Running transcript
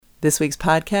This week's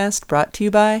podcast brought to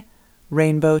you by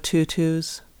Rainbow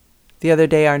Tutus. The other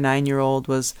day, our 9-year-old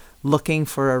was looking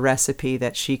for a recipe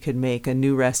that she could make, a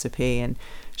new recipe, and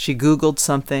she Googled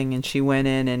something, and she went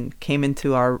in and came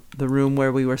into the room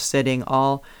where we were sitting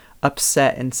all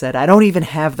upset and said, "I don't even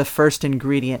have the first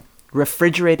ingredient,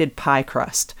 refrigerated pie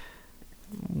crust."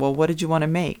 Well, what did you want to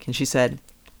make? And she said,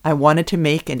 "I wanted to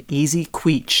make an easy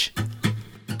quiche."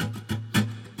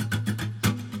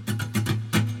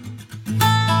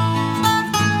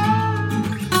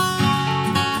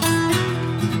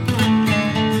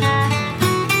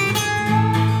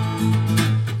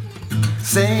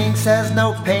 Saying says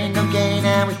no pain, no gain,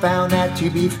 and we found that to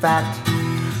be fact.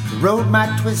 The road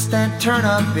might twist and turn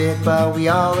a bit, but we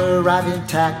all arrive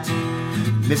intact.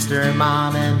 Mr.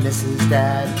 Mom and Mrs.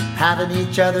 Dad having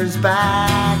each other's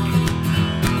back.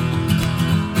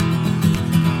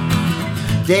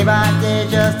 Day by day,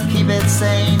 just to keep it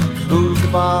sane. Who's the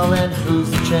ball and who's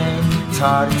the chain? It's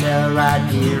hard to tell right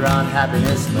here on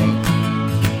Happiness Lane.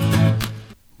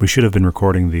 We should have been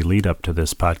recording the lead up to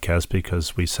this podcast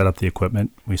because we set up the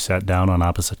equipment, we sat down on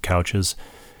opposite couches,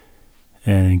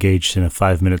 and engaged in a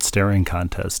 5-minute staring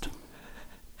contest.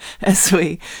 As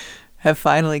we have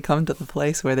finally come to the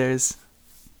place where there's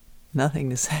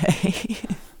nothing to say.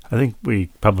 I think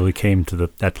we probably came to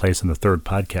that place in the third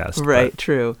podcast. Right,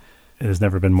 true. It has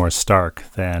never been more stark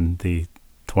than the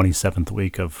 27th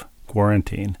week of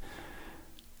quarantine.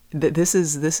 This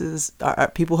is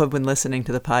our people who have been listening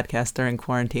to the podcast during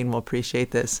quarantine will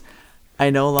appreciate this. I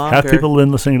no longer have people been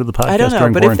listening to the podcast. I don't know,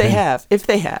 during but quarantine? if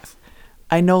they have,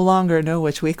 I no longer know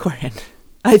which week we're in.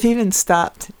 I've even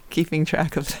stopped keeping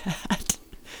track of that.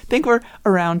 I think we're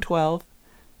around 12,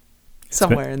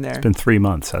 somewhere in there. It's been 3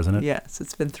 months, hasn't it? Yes,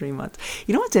 it's been 3 months.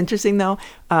 You know what's interesting though?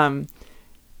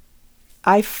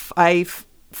 I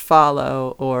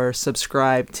follow or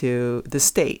subscribe to The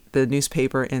State, the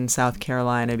newspaper in South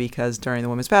Carolina, because during the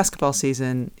women's basketball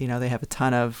season, they have a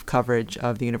ton of coverage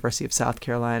of the University of South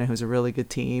Carolina, who's a really good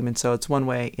team. And so it's one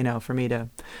way, for me to,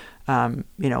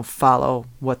 follow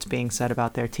what's being said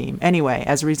about their team. Anyway,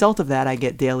 as a result of that, I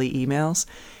get daily emails.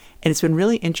 And it's been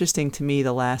really interesting to me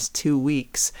the last 2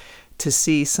 weeks to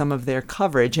see some of their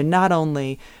coverage. And not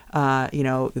only,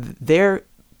 they're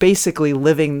basically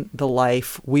living the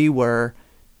life we were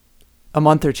a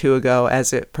month or two ago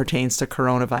as it pertains to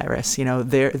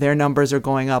coronavirus. Their numbers are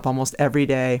going up almost every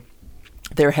day.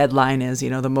 Their headline is,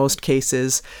 the most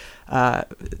cases,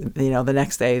 the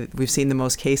next day we've seen the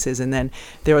most cases. And then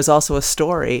there was also a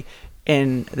story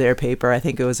in their paper, I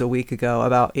think it was a week ago,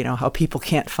 about, how people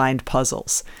can't find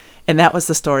puzzles. And that was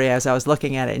the story as I was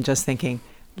looking at it and just thinking,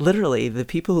 literally, the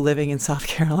people living in South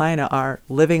Carolina are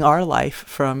living our life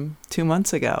from 2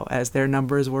 months ago as their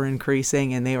numbers were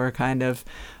increasing and they were kind of,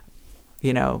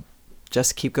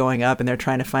 just keep going up, and they're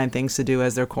trying to find things to do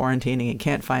as they're quarantining and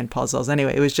can't find puzzles.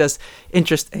 Anyway, it was just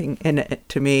interesting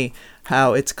to me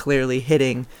how it's clearly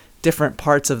hitting different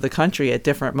parts of the country at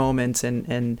different moments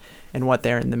and what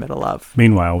they're in the middle of.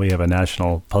 Meanwhile, we have a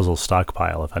national puzzle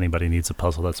stockpile. If anybody needs a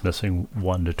puzzle that's missing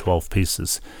 1 to 12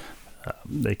 pieces,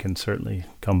 they can certainly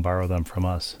come borrow them from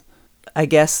us. I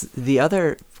guess the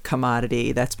other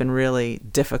commodity that's been really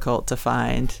difficult to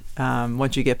find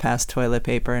once you get past toilet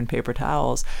paper and paper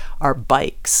towels are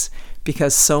bikes,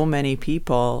 because so many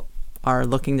people are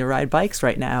looking to ride bikes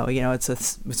right now.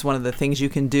 It's one of the things you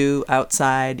can do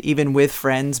outside, even with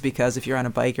friends, because if you're on a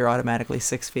bike, you're automatically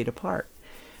 6 feet apart.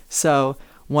 So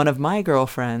one of my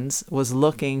girlfriends was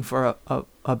looking for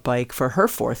a bike for her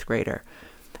 4th grader,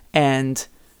 and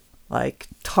like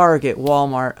Target,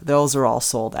 Walmart, those are all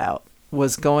sold out.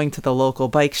 Was going to the local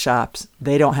bike shops.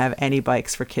 They don't have any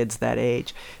bikes for kids that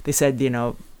age. They said,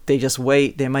 they just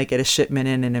wait. They might get a shipment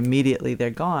in and immediately they're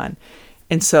gone.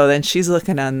 And so then she's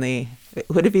looking on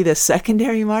would it be the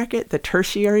secondary market, the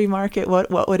tertiary market?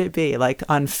 What would it be? Like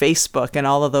on Facebook and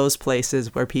all of those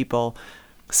places where people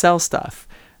sell stuff.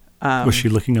 Was she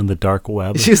looking on the dark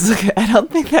web? She's looking. I don't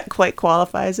think that quite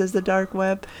qualifies as the dark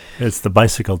web. It's the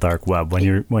bicycle dark web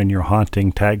when you're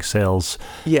haunting tag sales.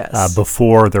 Yes.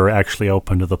 Before they're actually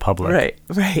open to the public.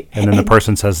 Right. And then the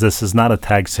person says, "This is not a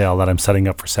tag sale that I'm setting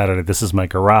up for Saturday. This is my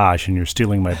garage, and you're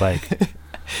stealing my bike."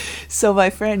 So my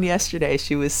friend yesterday,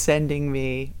 she was sending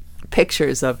me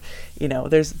pictures of,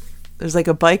 there's like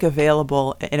a bike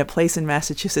available in a place in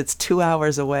Massachusetts 2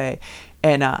 hours away.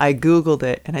 And I Googled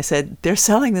it and I said, they're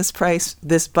selling this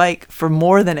bike for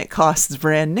more than it costs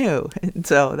brand new. And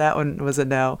so that one was a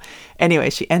no. Anyway,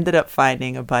 she ended up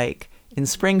finding a bike in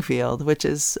Springfield, which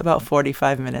is about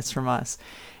 45 minutes from us.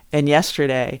 And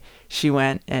yesterday she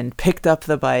went and picked up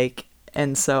the bike.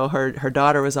 And so her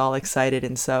daughter was all excited.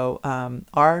 And so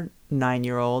our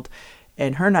 9-year-old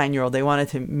and her 9-year-old, they wanted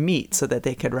to meet so that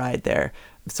they could ride there.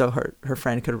 So her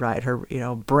friend could ride her,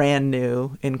 brand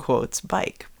new, in quotes,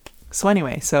 bike. So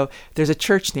anyway, so there's a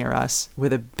church near us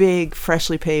with a big,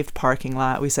 freshly paved parking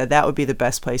lot. We said that would be the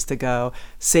best place to go,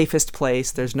 safest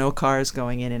place. There's no cars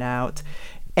going in and out.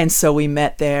 And so we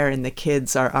met there, and the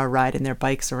kids are riding their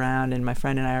bikes around, and my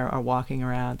friend and I are walking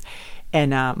around.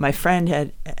 And my friend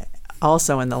had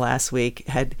also in the last week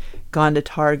had gone to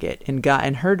Target and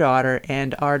gotten her daughter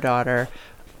and our daughter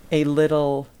a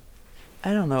little,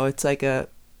 I don't know, it's like a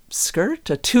skirt,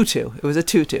 a tutu. It was a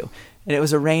tutu, and it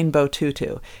was a rainbow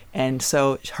tutu. And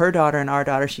so her daughter and our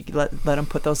daughter, she let them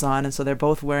put those on, and so they're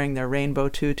both wearing their rainbow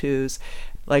tutus,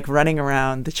 like running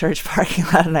around the church parking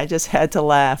lot. And I just had to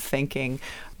laugh, thinking,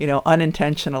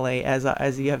 unintentionally,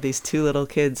 as you have these two little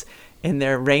kids in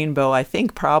their rainbow, I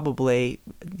think probably,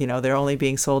 they're only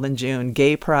being sold in June,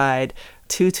 gay pride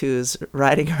tutus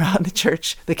riding around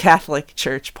the Catholic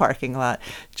church parking lot,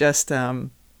 just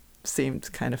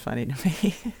seemed kind of funny to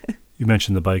me. You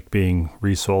mentioned the bike being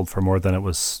resold for more than it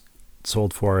was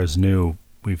sold for as new.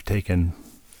 We've taken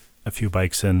a few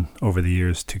bikes in over the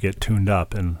years to get tuned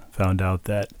up and found out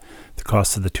that the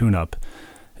cost of the tune-up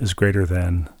is greater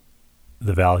than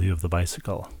the value of the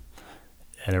bicycle.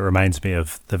 And it reminds me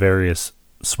of the various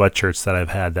sweatshirts that I've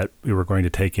had that we were going to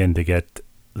take in to get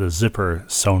the zipper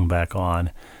sewn back on,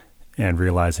 and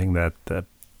realizing that the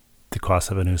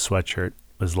cost of a new sweatshirt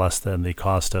was less than the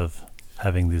cost of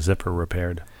having the zipper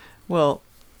repaired. Well,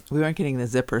 we weren't getting the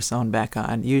zipper sewn back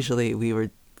on. Usually we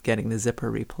were getting the zipper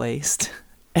replaced.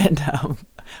 And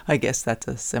I guess that's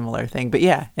a similar thing. But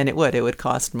yeah, and it would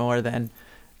cost more than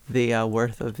the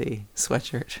worth of the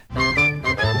sweatshirt.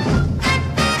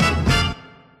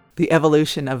 The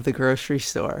evolution of the grocery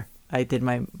store. I did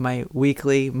my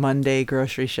weekly Monday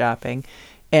grocery shopping,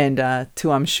 and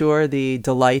to, I'm sure, the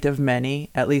delight of many,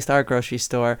 at least our grocery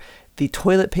store, the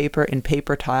toilet paper and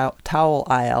paper towel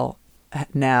aisle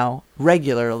now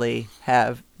regularly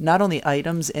have not only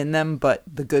items in them, but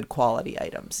the good quality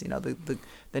items.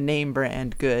 The name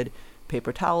brand good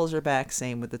paper towels are back.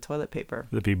 Same with the toilet paper.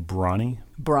 Would it be Brawny?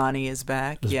 Brawny is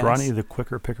back. Is yes. Brawny the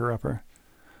quicker picker-upper?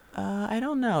 I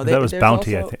don't know. That was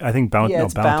Bounty. Also, I think Bounty. Yeah, no,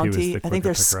 it's Bounty was Bounty. the quicker I think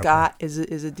there's picker-upper. Scott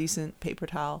is a decent paper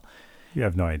towel. You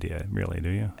have no idea, really, do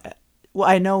you? Well,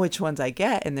 I know which ones I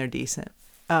get, and they're decent.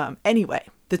 Anyway,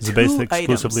 the Is two it based items.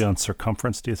 exclusively on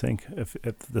circumference, do you think? If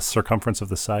the circumference of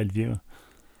the side view?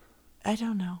 I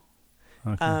don't know.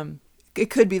 Okay. It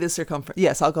could be the circumference.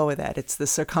 Yes, I'll go with that. It's the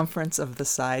circumference of the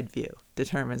side view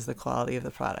determines the quality of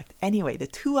the product. Anyway, the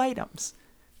two items.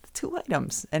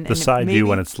 And the side maybe, view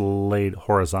when it's laid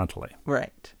horizontally.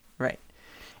 Right.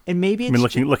 And maybe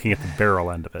it's looking at the barrel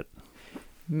end of it.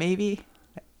 Maybe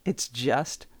it's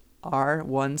just our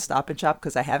one Stop and Shop,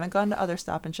 because I haven't gone to other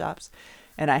Stop and Shops,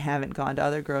 and I haven't gone to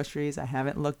other groceries. I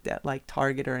haven't looked at like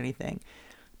Target or anything.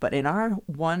 But in our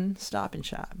one Stop and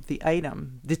Shop,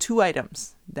 the two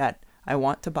items that I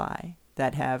want to buy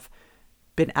that have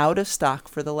been out of stock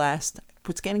for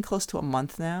it's getting close to a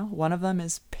month now. One of them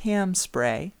is Pam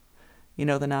spray. The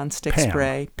nonstick Pam.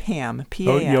 Spray. Pam.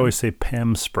 P-A-M. Oh, you always say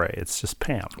Pam spray. It's just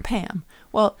Pam. Pam.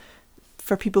 Well,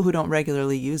 for people who don't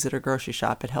regularly use it or grocery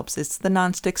shop, it helps. It's the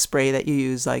nonstick spray that you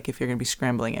use, like if you're going to be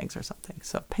scrambling eggs or something.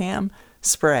 So Pam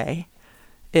spray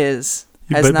has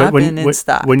not been in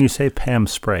stock. When you say Pam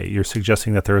spray, you're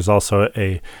suggesting that there is also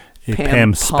a pump.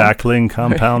 Pam spackling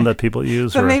compound that people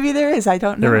use? But maybe there is. I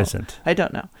don't know. There isn't. I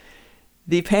don't know.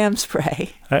 The Pam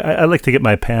spray. I like to get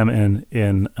my Pam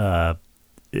in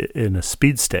a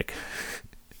speed stick.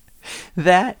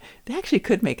 That actually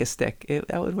could make a stick.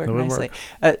 That would work nicely.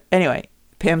 Anyway,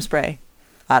 Pam spray,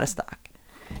 out of stock.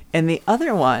 And the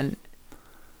other one,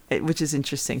 which is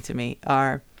interesting to me,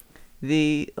 are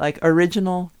the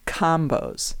original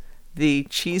combos, the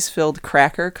cheese-filled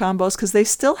cracker combos, because they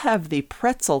still have the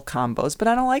pretzel combos, but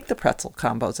I don't like the pretzel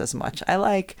combos as much. I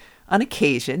like, on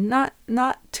occasion, not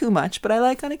too much, but I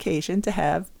like on occasion to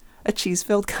have a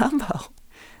cheese-filled combo.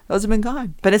 Those have been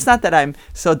gone. But it's not that I'm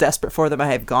so desperate for them. I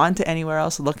have gone to anywhere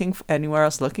else looking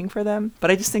for them.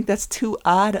 But I just think that's two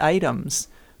odd items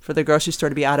for the grocery store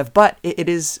to be out of. But it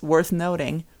is worth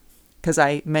noting, because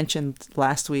I mentioned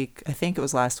last week, I think it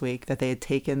was last week, that they had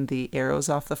taken the arrows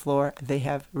off the floor. They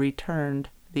have returned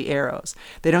the arrows.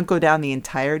 They don't go down the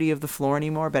entirety of the floor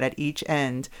anymore, but at each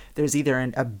end, there's either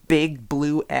a big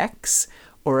blue X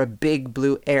or a big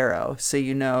blue arrow, so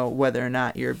you know whether or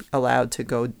not you're allowed to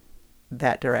go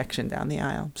that direction down the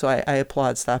aisle. So I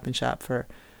applaud Stop and Shop for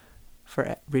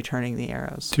returning the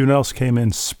arrows. Tunels came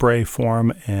in spray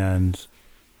form, and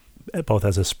both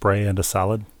as a spray and a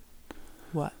solid.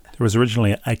 What? There was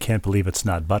originally I Can't Believe It's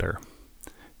Not Butter.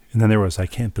 And then there was, I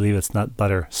can't believe it's not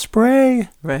butter, spray.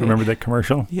 Right. Remember that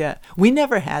commercial? Yeah. We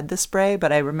never had the spray,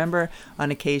 but I remember on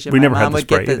occasion We my never had mom the would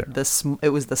spray get it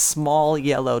was the small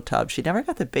yellow tub. She never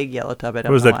got the big yellow tub. I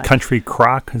don't It was know that why. Country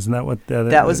Crock, isn't that what that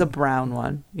is? That was a brown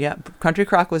one. Yeah. Country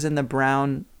Crock was in the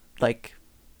brown, like,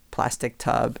 plastic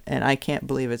tub, and I can't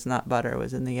believe it's not butter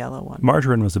was in the yellow one.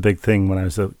 Margarine was a big thing when I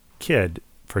was a kid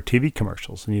for TV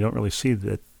commercials, and you don't really see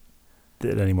that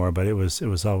anymore, but it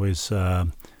was always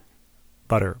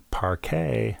butter,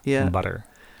 parquet, and butter.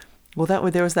 Well,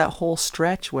 there was that whole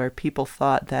stretch where people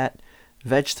thought that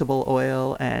vegetable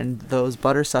oil and those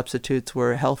butter substitutes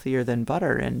were healthier than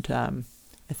butter, and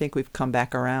I think we've come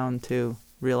back around to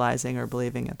realizing or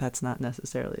believing that that's not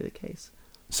necessarily the case.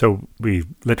 So we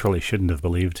literally shouldn't have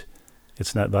believed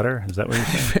it's not butter? Is that what you're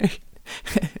saying?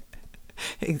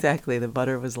 Exactly. The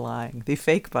butter was lying. The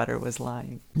fake butter was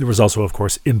lying. There was also, of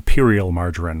course, imperial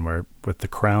margarine with the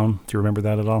crown. Do you remember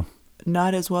that at all?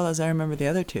 Not as well as I remember the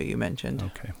other two you mentioned.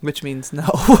 Okay. Which means no.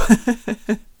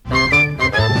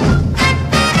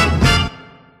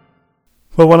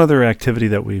 Well, one other activity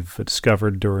that we've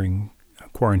discovered during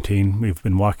quarantine, we've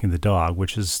been walking the dog,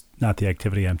 which is not the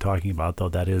activity I'm talking about, though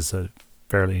that is a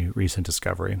fairly recent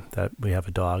discovery, that we have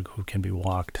a dog who can be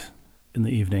walked in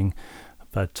the evening.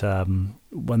 But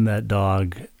when that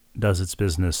dog does its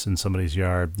business in somebody's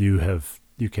yard, you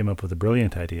came up with a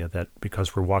brilliant idea that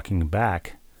because we're walking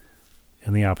back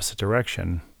in the opposite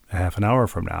direction a half an hour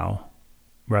from now,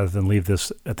 rather than leave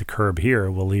this at the curb here,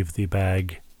 we'll leave the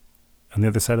bag on the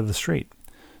other side of the street.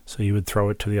 So you would throw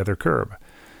it to the other curb.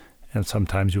 And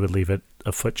sometimes you would leave it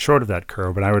a foot short of that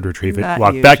curb, and I would retrieve it,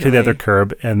 walk back to the other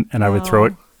curb, and I would throw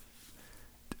it.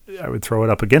 I would throw it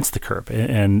up against the curb,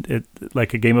 and it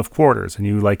like a game of quarters. And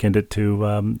you likened it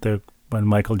to when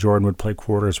Michael Jordan would play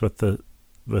quarters with the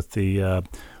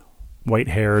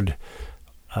white-haired,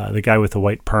 the guy with the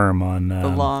white perm on the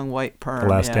long white perm, the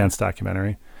Last Dance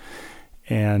documentary,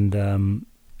 and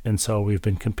so we've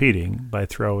been competing by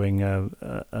throwing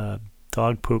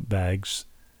dog poop bags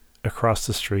across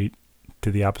the street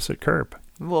to the opposite curb.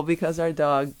 Well, because our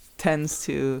dog tends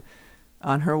to,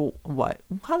 on her,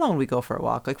 how long do we go for a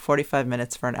walk? Like 45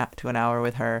 minutes to an hour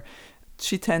with her.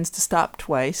 She tends to stop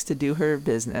twice to do her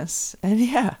business. And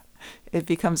yeah, it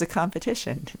becomes a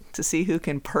competition to see who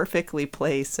can perfectly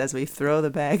place, as we throw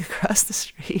the bag across the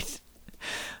street,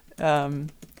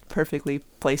 perfectly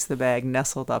place the bag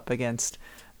nestled up against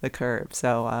the curb.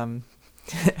 So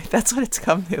that's what it's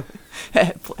come to.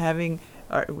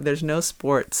 There's no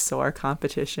sports, so our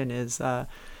competition is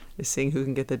seeing who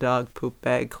can get the dog poop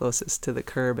bag closest to the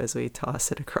curb as we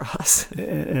toss it across.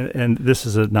 And this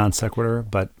is a non sequitur,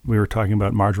 but we were talking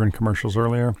about margarine commercials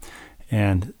earlier,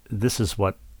 and this is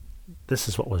what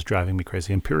was driving me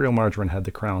crazy. Imperial margarine had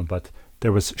the crown, but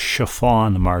there was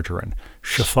chiffon margarine.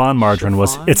 Chiffon margarine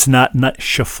it's not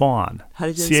chiffon. How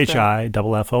did you spell?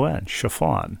 CHIFFON.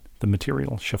 Chiffon. The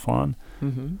material chiffon.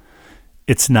 Mm-hmm.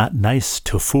 It's not nice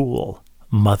to fool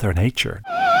Mother Nature.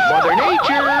 Mother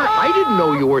Nature, I didn't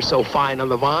know you were so fine on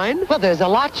the vine. Well, there's a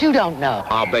lot you don't know.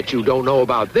 I'll bet you don't know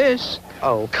about this.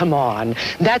 Oh, come on.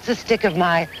 That's a stick of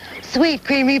my sweet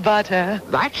creamy butter.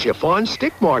 That's chiffon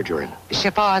stick margarine.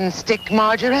 Chiffon stick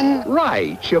margarine?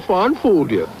 Right, chiffon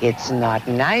fooled you. It's not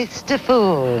nice to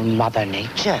fool Mother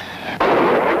Nature.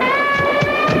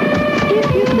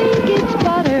 If you think it's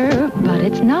butter, but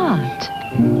it's not.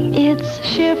 It's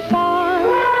chiffon.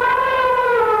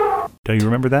 Do you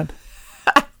remember that?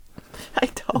 I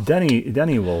don't.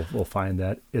 Denny will find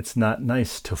that it's not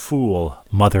nice to fool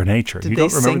Mother Nature. Did you they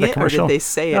don't remember sing the it, commercial? or did they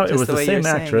say it No, just it was the way same you're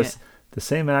saying actress. it? The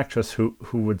same actress who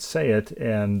would say it,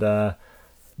 and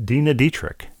Dina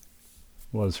Dietrich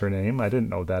was her name. I didn't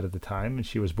know that at the time, and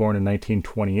she was born in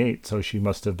 1928, so she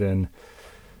must have been,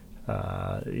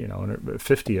 in her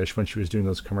 50-ish when she was doing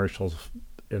those commercials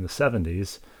in the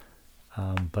 70s.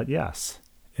 But yes,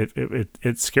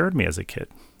 it scared me as a kid,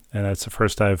 and that's the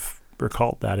first I've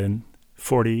recalled that in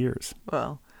 40 years.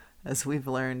 Well, as we've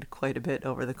learned quite a bit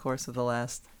over the course of the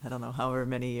last, I don't know, however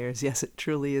many years, yes, it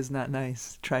truly is not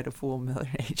nice to try to fool Mother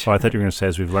Nature. Well, I thought you were going to say,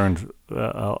 as we've learned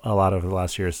a lot over the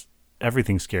last years,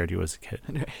 everything scared you as a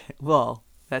kid. Well,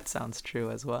 that sounds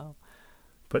true as well.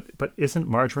 But isn't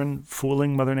margarine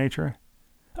fooling Mother Nature?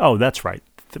 Oh, that's right.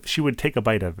 She would take a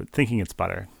bite of it, thinking it's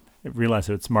butter, realize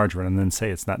that it's margarine, and then say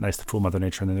it's not nice to fool Mother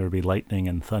Nature, and then there would be lightning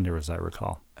and thunder, as I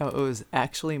recall. Oh, it was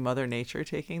actually Mother Nature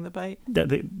taking the bite?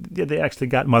 They actually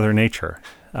got Mother Nature.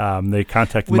 They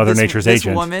contacted Mother Nature's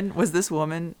agent. Was this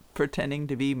woman pretending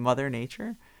to be Mother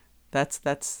Nature? That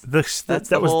was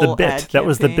the bit. That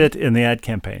was the bit in the ad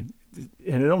campaign,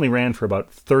 and it only ran for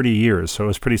about 30 years, so it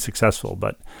was pretty successful.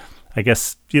 But I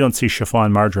guess you don't see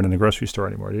chiffon margarine in the grocery store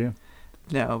anymore, do you?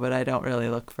 No, but I don't really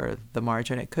look for the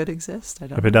margarine. It could exist. I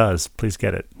don't If it does, please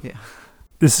get it. Yeah.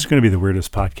 This is going to be the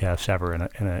weirdest podcast ever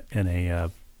in a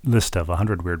list of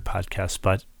 100 weird podcasts,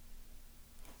 but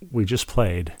we just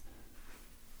played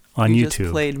on You YouTube.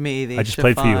 just played me the I just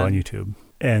played for you on YouTube.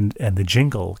 And the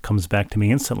jingle comes back to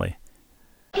me instantly.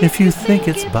 If you think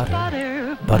it's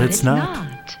butter, but it's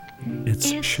not.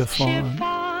 It's chiffon.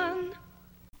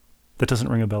 That doesn't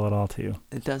ring a bell at all to you.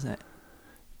 It doesn't.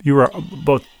 You're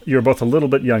both a little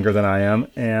bit younger than I am,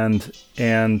 and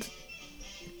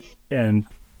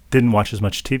didn't watch as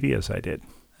much TV as I did.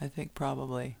 I think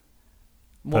probably.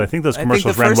 But I think those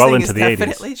commercials ran well into the 80s.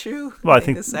 Definitely true. Well, I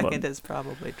think the second is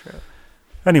probably true.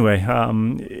 Anyway,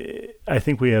 I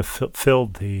think we have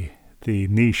filled the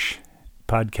niche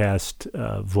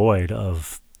podcast void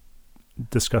of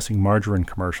discussing margarine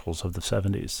commercials of the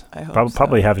 70s. I hope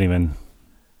Probably so.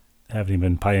 haven't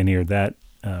even pioneered that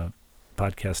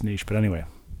podcast niche. But anyway,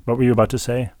 what were you about to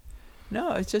say?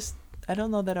 No, it's just I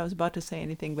don't know that I was about to say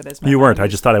anything, but as You weren't. I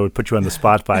just thought I would put you on the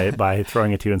spot by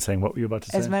throwing it to you and saying, what were you about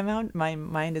to say? As my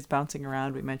mind is bouncing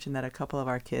around, we mentioned that a couple of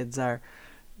our kids are,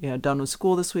 done with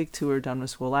school this week. 2 were done with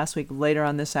school last week. Later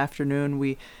on this afternoon,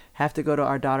 we have to go to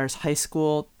our daughter's high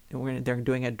school. They're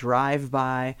doing a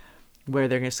drive-by where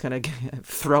they're just going to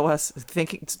throw us. They're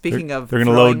going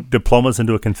to load diplomas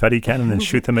into a confetti cannon and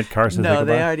shoot them at cars. No,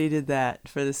 they already did that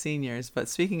for the seniors. But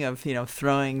speaking of,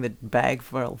 throwing the bag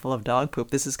full of dog poop,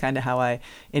 this is kind of how I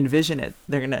envision it.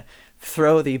 They're going to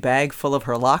throw the bag full of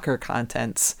her locker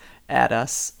contents at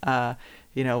us. We're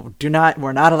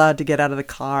not allowed to get out of the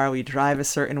car. We drive a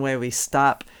certain way. We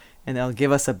stop, and they'll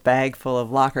give us a bag full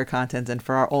of locker contents. And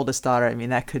for our oldest daughter,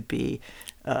 that could be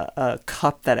a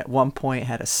cup that at one point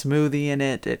had a smoothie in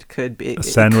it. It could be a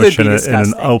sandwich in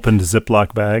an opened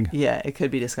Ziploc bag. Yeah, it could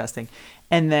be disgusting.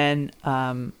 And then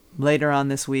later on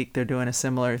this week, they're doing a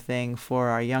similar thing for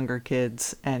our younger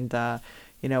kids. And,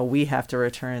 we have to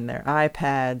return their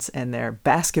iPads and their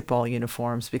basketball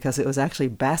uniforms because it was actually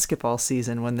basketball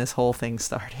season when this whole thing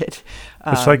started.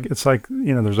 It's like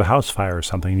there's a house fire or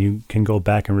something. You can go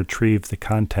back and retrieve the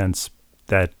contents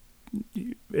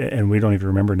and we don't even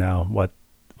remember now what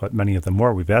many of them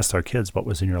were. We've asked our kids what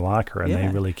was in your locker, and they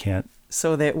really can't.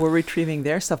 So we're retrieving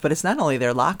their stuff, but it's not only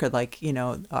their locker, like,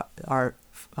 our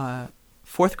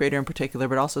fourth grader in particular,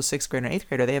 but also sixth grader and eighth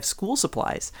grader, they have school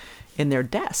supplies in their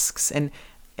desks. And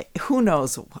who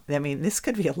knows? This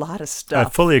could be a lot of stuff. I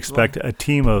fully expect a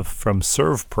team from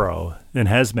ServPro in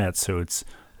hazmat suits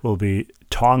will be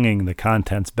tonging the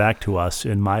contents back to us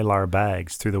in Mylar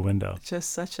bags through the window.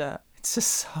 The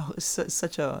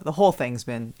whole thing's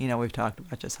been, we've talked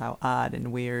about just how odd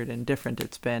and weird and different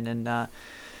it's been. And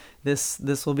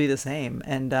this will be the same.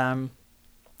 And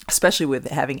especially with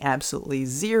having absolutely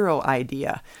zero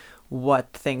idea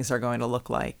what things are going to look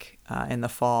like in the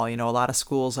fall. A lot of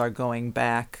schools are going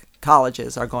back.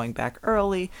 Colleges are going back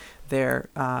early. They're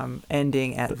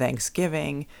ending at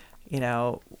Thanksgiving.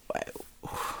 Who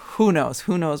knows?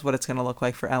 Who knows what it's going to look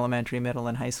like for elementary, middle,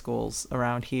 and high schools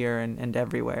around here and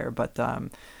everywhere. But, I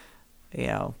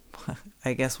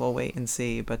guess we'll wait and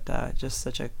see. But just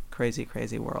such a crazy,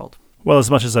 crazy world. Well, as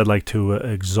much as I'd like to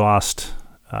exhaust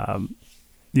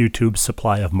YouTube's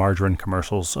supply of margarine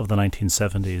commercials of the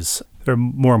 1970s, there are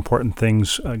more important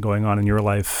things going on in your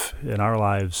life, in our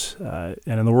lives, and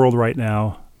in the world right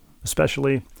now,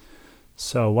 especially.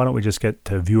 So why don't we just get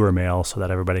to viewer mail so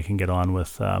that everybody can get on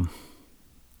with the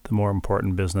more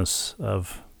important business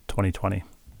of 2020.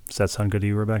 Does that sound good to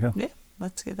you, Rebecca? Yeah,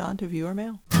 let's get on to viewer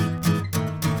mail.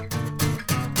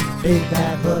 Bait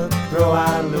that hook, throw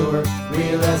our lure,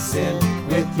 reel us in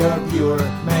with your viewer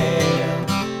mail.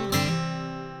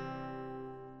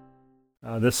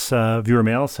 This viewer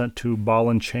mail sent to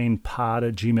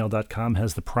ballandchainpod@gmail.com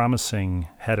has the promising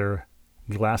header,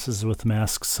 Glasses with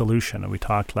Mask Solution. And we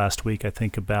talked last week, I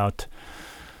think, about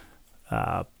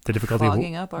the difficulty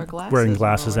Clogging up our glasses, wearing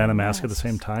glasses and a mask at the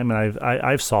same time. And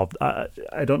I've solved. I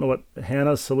don't know what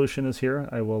Hannah's solution is here.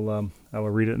 I will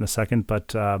read it in a second.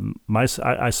 But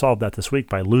I solved that this week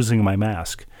by losing my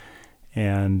mask,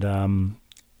 and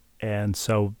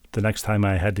so the next time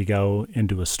I had to go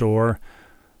into a store,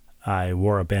 I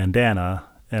wore a bandana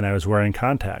and I was wearing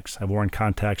contacts. I've worn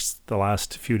contacts the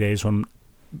last few days when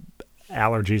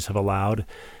allergies have allowed,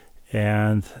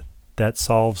 and that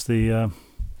solves the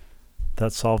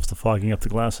fogging up the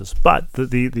glasses. But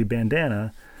the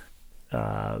bandana,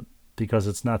 because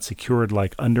it's not secured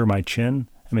like under my chin,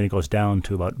 it goes down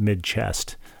to about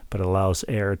mid-chest, but it allows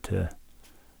air to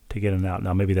get in and out.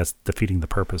 Now, maybe that's defeating the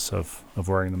purpose of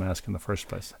wearing the mask in the first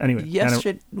place. Anyway,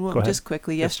 just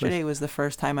quickly, yesterday please. was the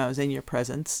first time I was in your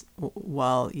presence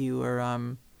while you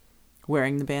were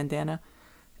wearing the bandana.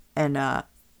 And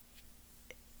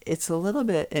it's a little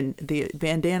bit, and the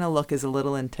bandana look is a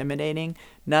little intimidating,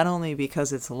 not only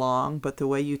because it's long, but the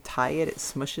way you tie it, it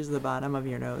smushes the bottom of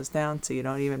your nose down, so you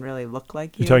don't even really look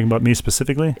like you. You're talking about me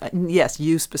specifically? Yes,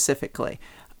 you specifically.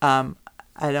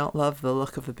 I don't love the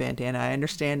look of the bandana. I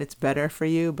understand it's better for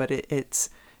you, but it's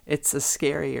a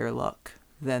scarier look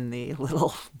than the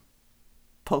little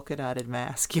polka dotted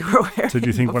mask you were wearing. So do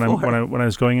you think before. when I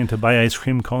was going in to buy ice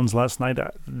cream cones last night,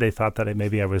 they thought that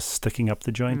maybe I was sticking up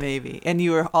the joint? Maybe. And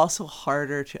you were also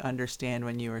harder to understand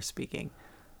when you were speaking.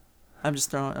 I'm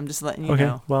just letting you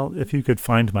know. Well, if you could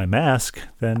find my mask,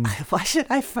 then why should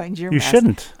I find your you mask?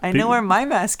 shouldn't. I know where my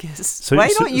mask is. So why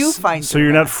don't you find So your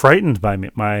you're not mask? frightened by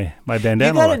my bandana?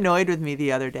 You got look. annoyed with me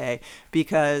the other day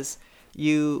because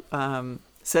you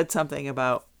said something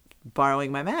about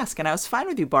borrowing my mask, and I was fine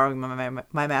with you borrowing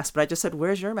my mask, but I just said,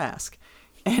 "Where's your mask?"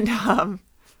 And I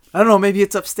don't know, maybe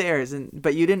it's upstairs.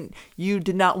 But you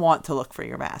did not want to look for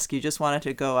your mask. You just wanted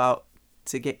to go out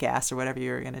to get gas or whatever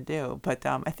you were going to do. But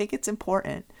I think it's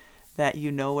important that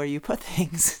you know where you put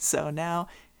things. So now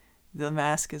the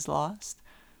mask is lost.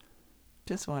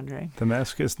 Just wondering. The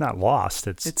mask is not lost.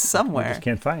 It's somewhere. You just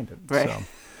can't find it. Right.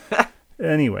 So.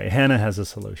 Anyway, Hannah has a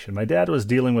solution. My dad was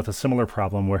dealing with a similar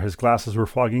problem where his glasses were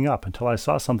fogging up until I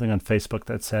saw something on Facebook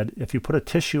that said, if you put a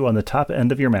tissue on the top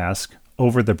end of your mask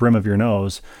over the brim of your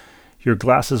nose, your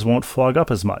glasses won't fog up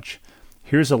as much.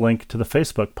 Here's a link to the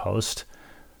Facebook post.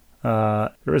 There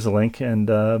is a link,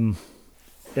 and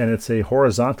it's a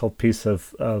horizontal piece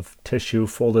of tissue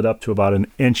folded up to about an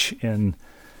inch in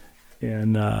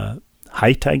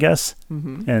height, I guess.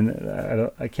 Mm-hmm.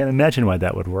 And I can't imagine why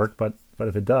that would work, but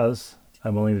if it does,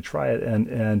 I'm willing to try it.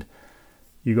 And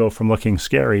you go from looking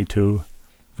scary to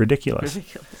ridiculous.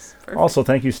 Perfect. Also,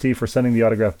 thank you, Steve, for sending the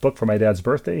autographed book for my dad's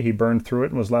birthday. He burned through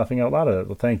it and was laughing out loud at it.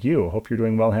 Well, thank you. Hope you're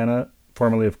doing well, Hannah,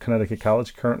 formerly of Connecticut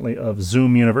College, currently of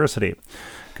Zoom University.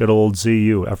 Good old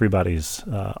ZU, everybody's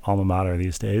alma mater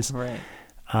these days. Right.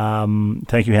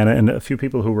 Thank you, Hannah. And a few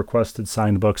people who requested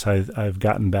signed books, I've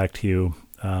gotten back to you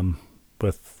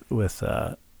with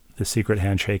the secret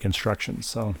handshake instructions.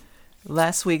 So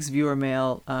last week's viewer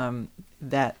mail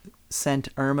that sent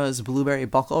Irma's blueberry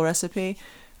buckle recipe,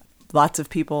 lots of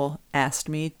people asked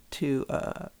me to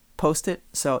post it.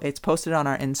 So it's posted on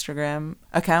our Instagram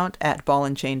account at Ball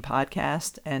and Chain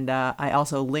Podcast. And I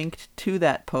also linked to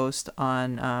that post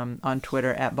on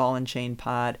Twitter at Ball and Chain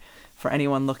Pod for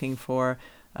anyone looking for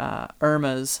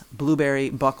Irma's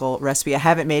blueberry buckle recipe. I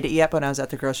haven't made it yet, but when I was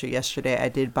at the grocery yesterday, I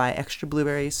did buy extra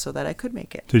blueberries so that I could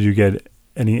make it. Did you get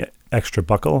any extra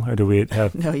buckle, or do we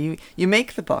have? No, you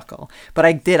make the buckle, but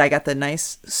I got the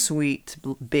nice, sweet,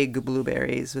 big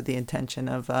blueberries with the intention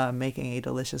of making a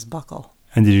delicious buckle.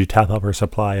 And did you top up her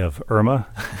supply of Irma?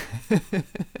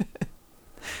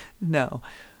 No.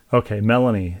 Okay,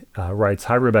 Melanie writes,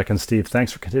 "Hi, Rebecca and Steve.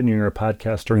 Thanks for continuing our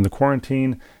podcast during the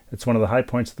quarantine. It's one of the high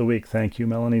points of the week. Thank you,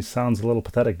 Melanie. Sounds a little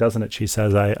pathetic, doesn't it?" She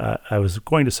says. I was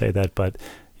going to say that, but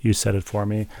you said it for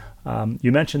me.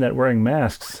 You mentioned that wearing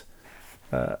masks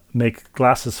make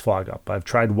glasses fog up. I've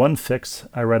tried one fix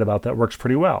I read about that works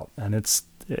pretty well, and it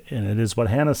is what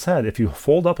Hannah said. If you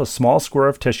fold up a small square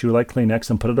of tissue like Kleenex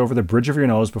and put it over the bridge of your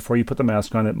nose before you put the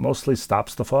mask on, it mostly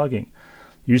stops the fogging.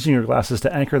 Using your glasses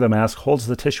to anchor the mask holds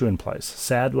the tissue in place.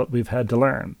 Sad what we've had to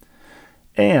learn.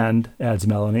 And, adds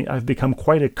Melanie, I've become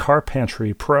quite a car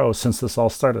pantry pro since this all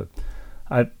started.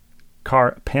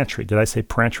 Car pantry. Did I say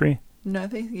pantry? No, I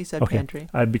think you said pantry.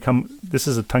 I've become, this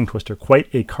is a tongue twister, quite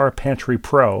a car pantry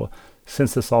pro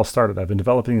since this all started. I've been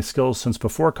developing these skills since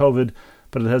before COVID,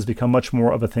 but it has become much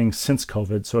more of a thing since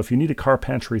COVID. So if you need a car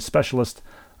pantry specialist,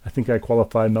 I think I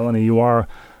qualify. Melanie, you are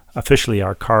officially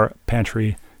our car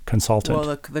pantry consultant.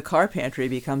 Well, the car pantry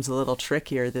becomes a little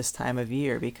trickier this time of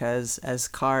year because as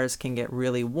cars can get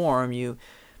really warm, you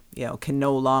can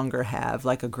no longer have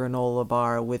like a granola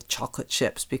bar with chocolate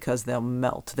chips because they'll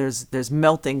melt. There's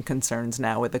melting concerns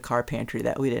now with the car pantry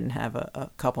that we didn't have a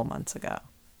couple months ago.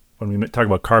 When we talk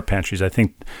about car pantries, I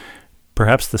think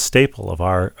perhaps the staple of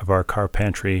our car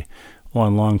pantry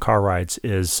on long car rides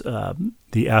is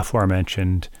the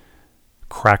aforementioned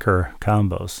cracker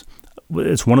combos.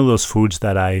 It's one of those foods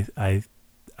that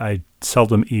I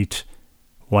seldom eat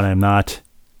when I'm not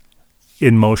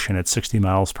in motion at 60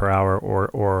 miles per hour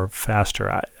or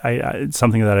faster. It's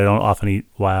something that I don't often eat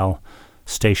while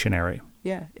stationary.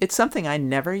 Yeah, it's something I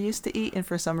never used to eat, and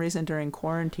for some reason during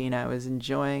quarantine I was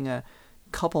enjoying a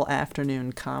couple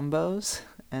afternoon combos,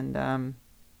 and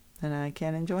I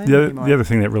can't enjoy them anymore. The other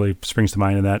thing that really springs to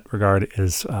mind in that regard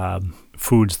is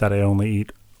foods that I only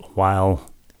eat while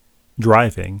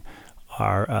driving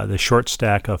are the short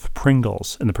stack of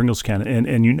Pringles in the Pringles can,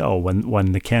 and you know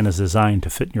when the can is designed to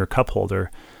fit in your cup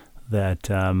holder, that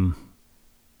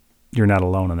you're not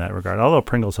alone in that regard. Although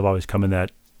Pringles have always come in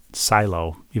that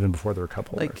silo even before they were cup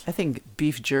holders. Like I think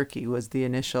beef jerky was the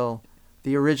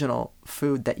original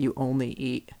food that you only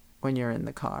eat when you're in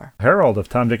the car. Harold of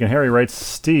Tom, Dick, and Harry writes,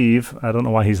 Steve, I don't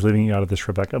know why he's leaving you out of this,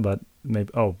 Rebecca, but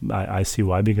maybe, I see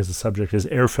why, because the subject is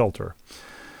air filter.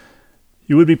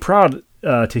 You would be proud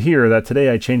to hear that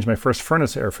today I changed my first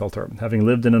furnace air filter. Having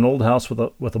lived in an old house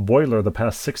with a boiler the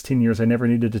past 16 years, I never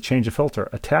needed to change a filter.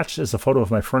 Attached is a photo of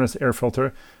my furnace air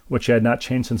filter, which I had not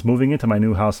changed since moving into my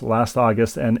new house last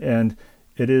August, and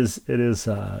it's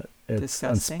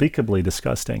unspeakably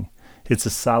disgusting. It's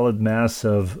a solid mass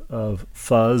of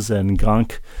fuzz and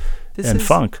gunk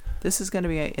funk. This is going to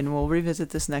be, and we'll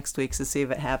revisit this next week to see if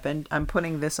it happened. I'm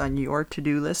putting this on your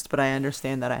to-do list, but I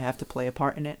understand that I have to play a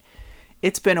part in it.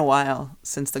 It's been a while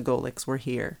since the Golics were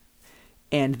here,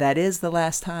 and that is the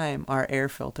last time our air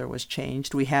filter was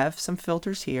changed. We have some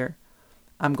filters here.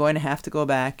 I'm going to have to go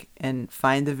back and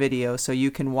find the video so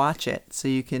you can watch it, so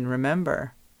you can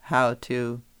remember how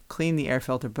to clean the air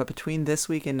filter. But between this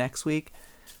week and next week,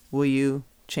 will you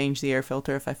change the air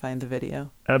filter if I find the video?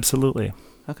 Absolutely.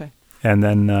 Okay. And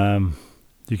then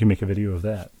you can make a video of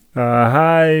that.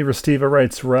 Hi, Restiva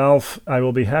writes, Ralph, I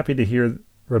will be happy to hear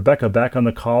Rebecca back on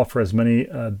the call for as many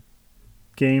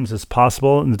games as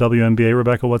possible in the WNBA.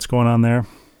 Rebecca, what's going on there?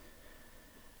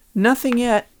 Nothing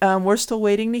yet. We're still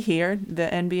waiting to hear. The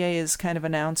NBA has kind of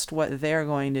announced what they're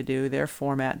going to do, their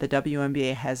format. The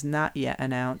WNBA has not yet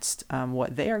announced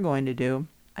what they are going to do.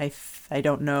 I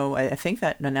don't know. I think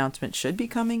that announcement should be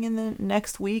coming in the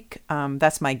next week.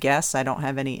 That's my guess. I don't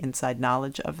have any inside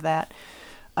knowledge of that.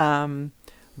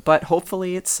 But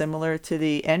hopefully it's similar to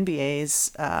the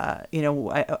NBA's.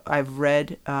 I've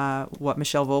read what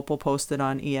Michelle Vopel posted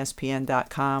on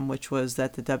ESPN.com, which was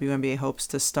that the WNBA hopes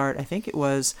to start, I think it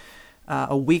was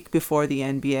a week before the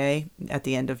NBA at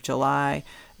the end of July.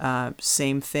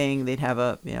 Same thing. They'd have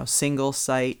a single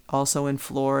site also in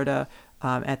Florida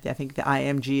at I think the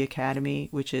IMG Academy,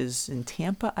 which is in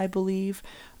Tampa, I believe.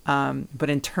 But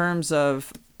in terms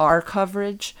of our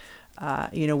coverage,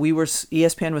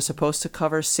 ESPN was supposed to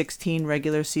cover 16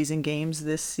 regular season games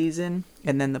this season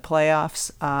and then the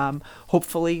playoffs.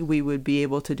 Hopefully we would be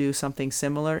able to do something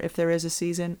similar if there is a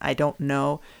season. I don't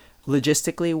know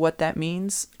logistically what that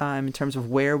means in terms of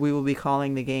where we will be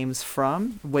calling the games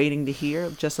from. Waiting to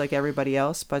hear, just like everybody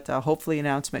else, but hopefully an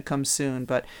announcement comes soon.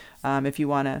 But if you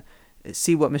want to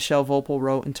see what Michelle Vopel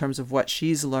wrote in terms of what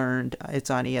she's learned, it's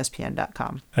on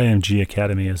ESPN.com. IMG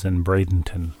Academy is in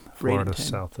Bradenton, Florida,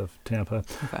 south of Tampa.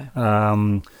 Okay.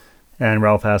 And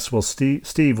Ralph asks, well,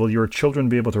 Steve, will your children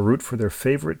be able to root for their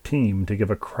favorite team to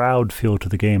give a crowd feel to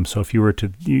the game? So if you were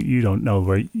to, you don't know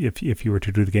where, if you were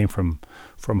to do the game from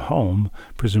home,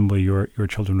 presumably your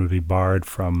children would be barred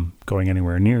from going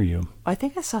anywhere near you. I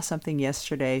think I saw something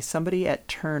yesterday. Somebody at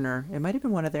Turner, it might have been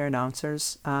one of their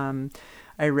announcers,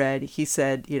 I read, he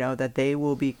said, that they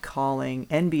will be calling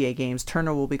NBA games.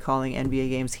 Turner will be calling NBA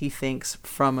games, he thinks,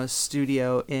 from a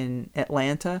studio in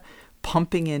Atlanta,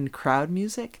 pumping in crowd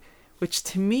music, which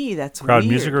to me, that's crowd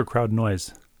weird. Music or crowd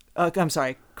noise? I'm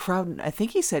sorry, crowd. I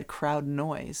think he said crowd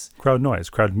noise. Crowd noise.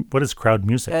 What is crowd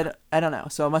music? I don't know.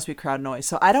 So it must be crowd noise.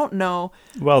 So I don't know.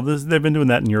 Well, they've been doing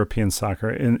that in European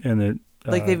soccer.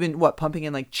 Like they've been pumping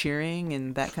in like cheering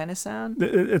and that kind of sound.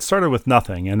 It started with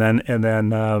nothing, and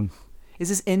then. Is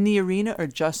this in the arena or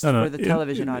just for the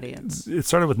television audience? It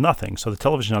started with nothing. So the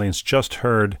television audience just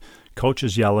heard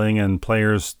coaches yelling and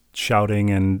players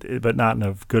shouting, but not in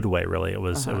a good way, really. It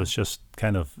was just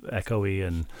kind of echoey,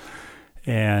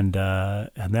 and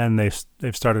then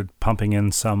they've started pumping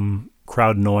in some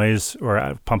crowd noise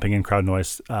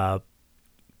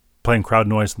playing crowd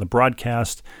noise in the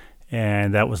broadcast,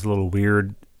 and that was a little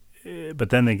weird. But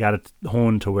then they got it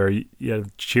honed to where you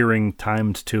have cheering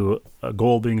timed to a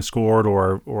goal being scored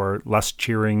or less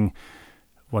cheering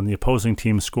when the opposing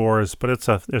team scores. But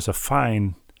there's a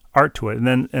fine art to it. And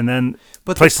then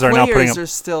but places the are now putting up. Players are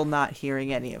still not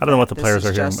hearing any of it. I don't know what the players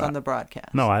are hearing. Just on the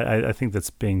broadcast. No, I think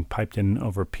that's being piped in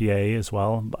over PA as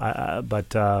well. But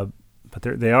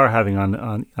they are having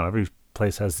on every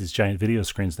place has these giant video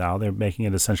screens now. They're making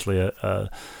it essentially a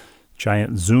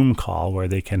giant Zoom call where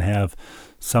they can have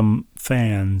some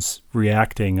fans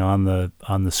reacting on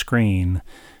the screen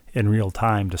in real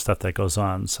time to stuff that goes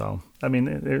on. So I mean,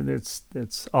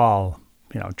 it's all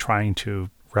trying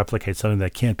to replicate something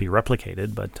that can't be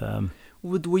replicated. But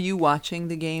were you watching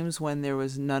the games when there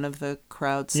was none of the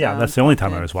crowd sound? Yeah, that's the only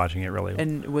time I was watching it, really.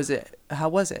 And how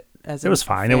was it? It was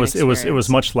fine. It was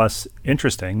much less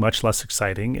interesting, much less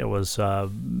exciting. It was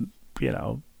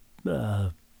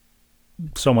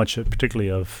so much,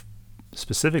 particularly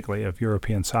specifically of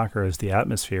European soccer, is the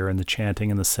atmosphere and the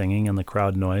chanting and the singing and the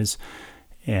crowd noise.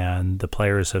 And the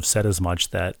players have said as much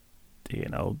that,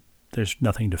 there's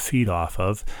nothing to feed off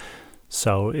of.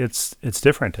 So it's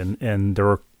different. And there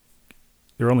are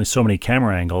only so many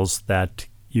camera angles that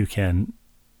you can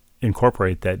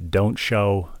incorporate that don't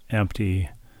show empty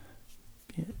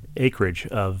acreage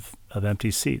of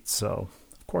empty seats. So,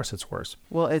 of course, it's worse.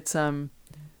 Well,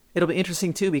 it'll be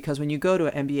interesting, too, because when you go to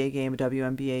an NBA game, a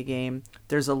WNBA game,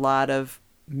 there's a lot of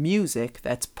music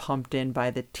that's pumped in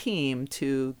by the team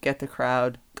to get the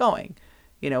crowd going.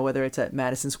 Whether it's at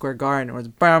Madison Square Garden or it's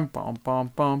bum, bum,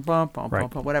 bum, bum, bum, bum, right.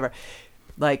 bum, whatever.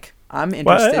 Like, I'm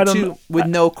interested, too, with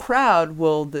no crowd,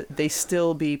 will they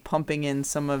still be pumping in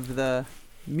some of the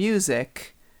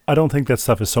music? I don't think that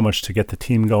stuff is so much to get the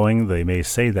team going. They may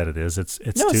say that it is. It's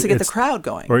to get the crowd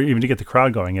going. Or even to get the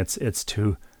crowd going. It's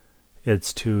to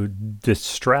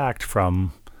distract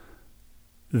from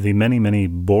the many, many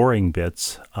boring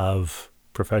bits of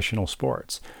professional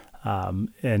sports. And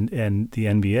the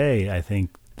NBA, I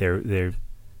think they're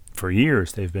for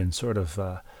years they've been sort of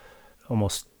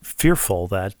almost fearful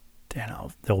that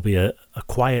there'll be a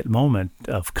quiet moment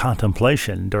of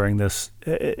contemplation during this,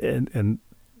 and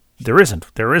there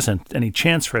isn't any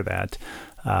chance for that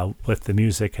with the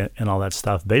music and all that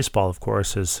stuff. Baseball, of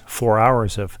course, is 4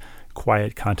 hours of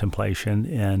quiet contemplation,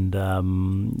 and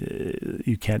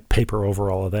you can't paper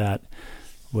over all of that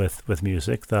with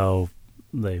music, though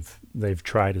they've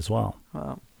tried as well.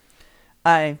 Well,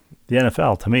 the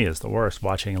NFL to me is the worst.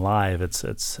 Watching live, it's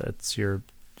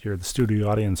you're the studio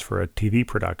audience for a TV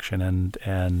production,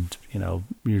 and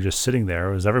you're just sitting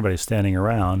there as everybody's standing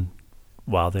around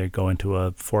while they go into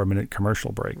a 4-minute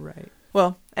commercial break. Right.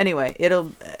 Well, anyway,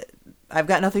 I've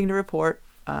got nothing to report.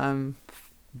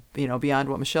 Beyond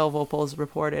what Michelle Vopel has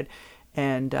reported,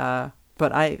 and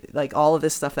but I like all of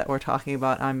this stuff that we're talking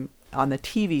about. I'm on the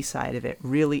TV side of it,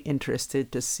 really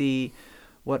interested to see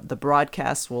what the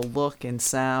broadcast will look and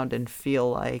sound and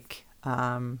feel like.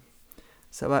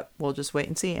 But we'll just wait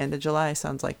and see. End of July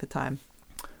sounds like the time.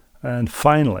 And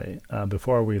finally,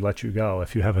 before we let you go,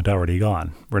 if you haven't already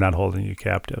gone, we're not holding you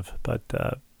captive. But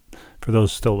for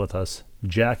those still with us,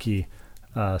 Jackie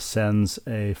sends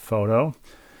a photo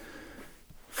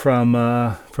from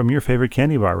your favorite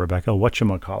candy bar, Rebecca.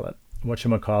 Whatchamacallit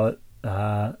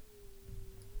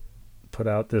put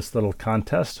out this little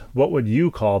contest. What would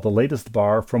you call the latest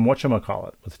bar from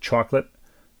Whatchamacallit, with chocolate,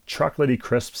 chocolatey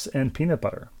crisps, and peanut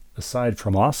butter? Aside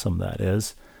from awesome, that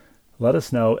is. Let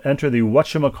us know. Enter the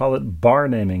Whatchamacallit bar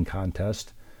naming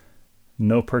contest.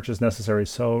 No purchase necessary.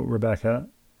 So, Rebecca.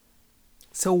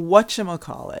 So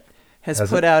Whatchamacallit has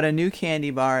put out a new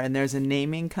candy bar, and there's a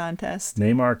naming contest.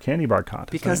 Name our candy bar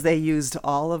contest. Because they used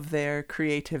all of their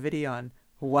creativity on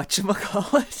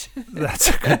Whatchamacallit. That's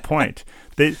a good point.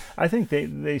 I think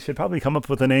they should probably come up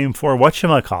with a name for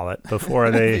Whatchamacallit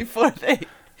before they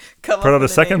come put up out a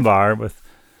second name. bar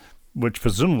which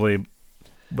presumably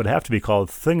would have to be called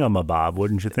Thingamabob,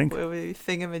 wouldn't you think? It would be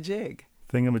Thingamajig.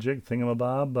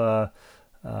 Thingamabob.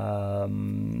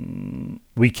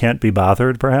 We can't be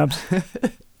bothered, perhaps?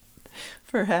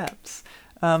 Perhaps.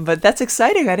 But that's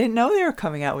exciting. I didn't know they were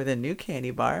coming out with a new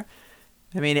candy bar.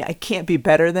 I mean, it can't be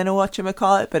better than a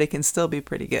Whatchamacallit, but it can still be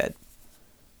pretty good.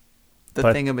 The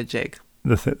Thingamajig.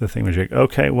 The Thingamajig.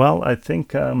 Okay, well, I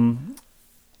think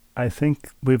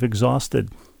we've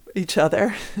exhausted each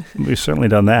other. We've certainly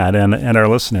done that, and our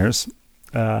listeners.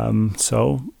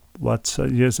 So let's.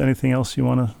 Is anything else you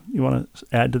want to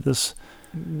add to this?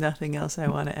 Nothing else I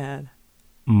want to add.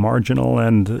 Marginal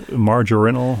and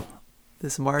marginal.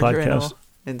 This marginal podcast.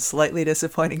 And slightly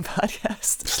disappointing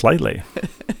podcast. Slightly.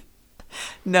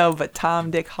 No, but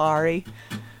Tom, Dick, Harry,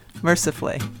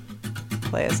 mercifully,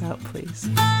 play us out, please.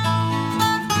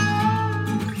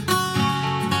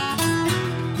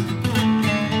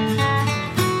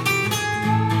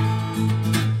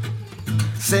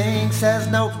 Saying says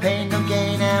no pain, no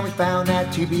gain, and we found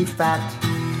that to be fact.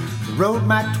 The road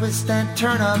might twist and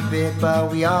turn a bit,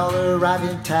 but we all arrive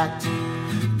intact.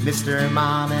 Mr.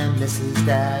 Mom and Mrs.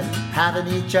 Dad having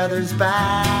each other's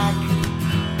back.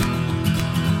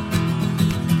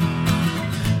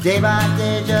 Day by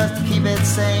day just to keep it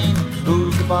sane.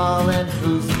 Who's the ball and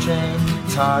who's the chain?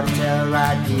 It's hard to tell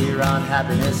right here on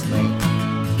Happiness Lane.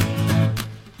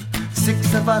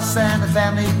 6 of us and the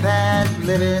family pet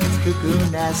live in this cuckoo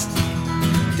nest.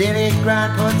 Daily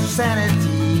grind puts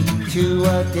sanity to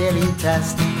a daily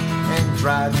test.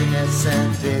 Androgynous,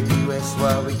 ambiguous,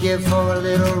 what we give for a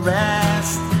little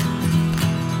rest.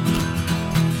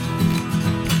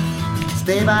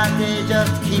 Day by day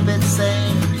just to keep it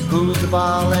sane. Who's the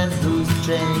ball and who's the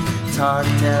chain? It's hard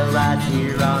to tell right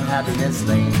here on Happiness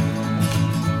Lane.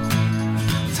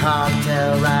 It's hard to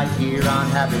tell right here on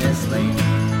Happiness Lane.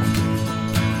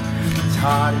 It's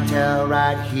hard to tell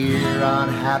right here on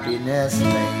Happiness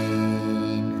Lane.